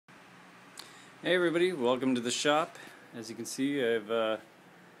Hey everybody, welcome to the shop. As you can see, I've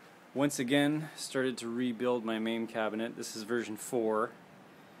once again started to rebuild my MAME cabinet. This is version 4,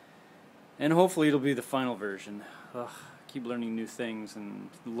 and hopefully it'll be the final version. I keep learning new things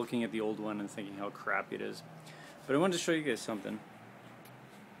and looking at the old one and thinking how crappy it is. But I wanted to show you guys something.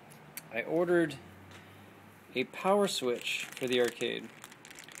 I ordered a power switch for the arcade.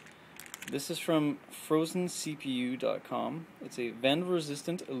 This is from FrozenCPU.com. It's a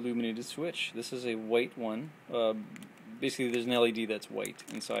vandal-resistant illuminated switch. This is a white one. Basically, there's an LED that's white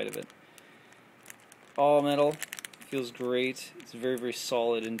inside of it. All metal. Feels great. It's a very, very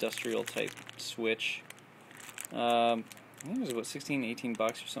solid industrial type switch. I think it was about 16, 18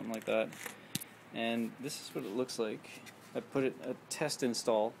 bucks or something like that. And this is what it looks like. I put it a test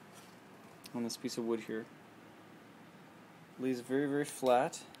install on this piece of wood here. Lays very, very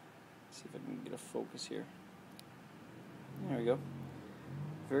flat. See if I can get a focus here. There we go.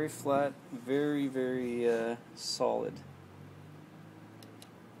 Very flat, very, very solid.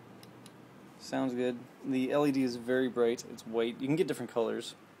 Sounds good. The LED is very bright. It's white. You can get different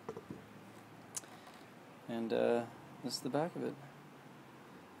colors. And this is the back of it.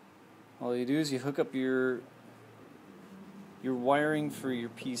 All you do is you hook up your wiring for your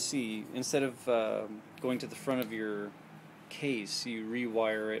PC. Instead of going to the front of your case, you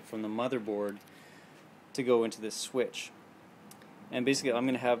rewire it from the motherboard to go into this switch. And basically I'm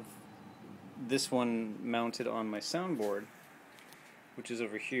going to have this one mounted on my soundboard, which is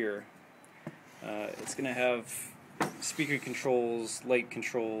over here. It's going to have speaker controls, light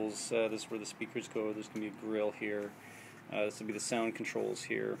controls. This is where the speakers go. There's going to be a grill here. This will be the sound controls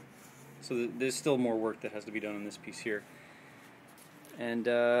here. So there's still more work that has to be done on this piece here. And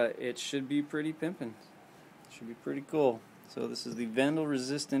it should be pretty pimpin'. Should be pretty cool. So this is the vandal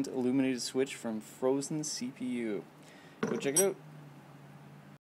resistant illuminated switch from Frozen CPU. Go check it out.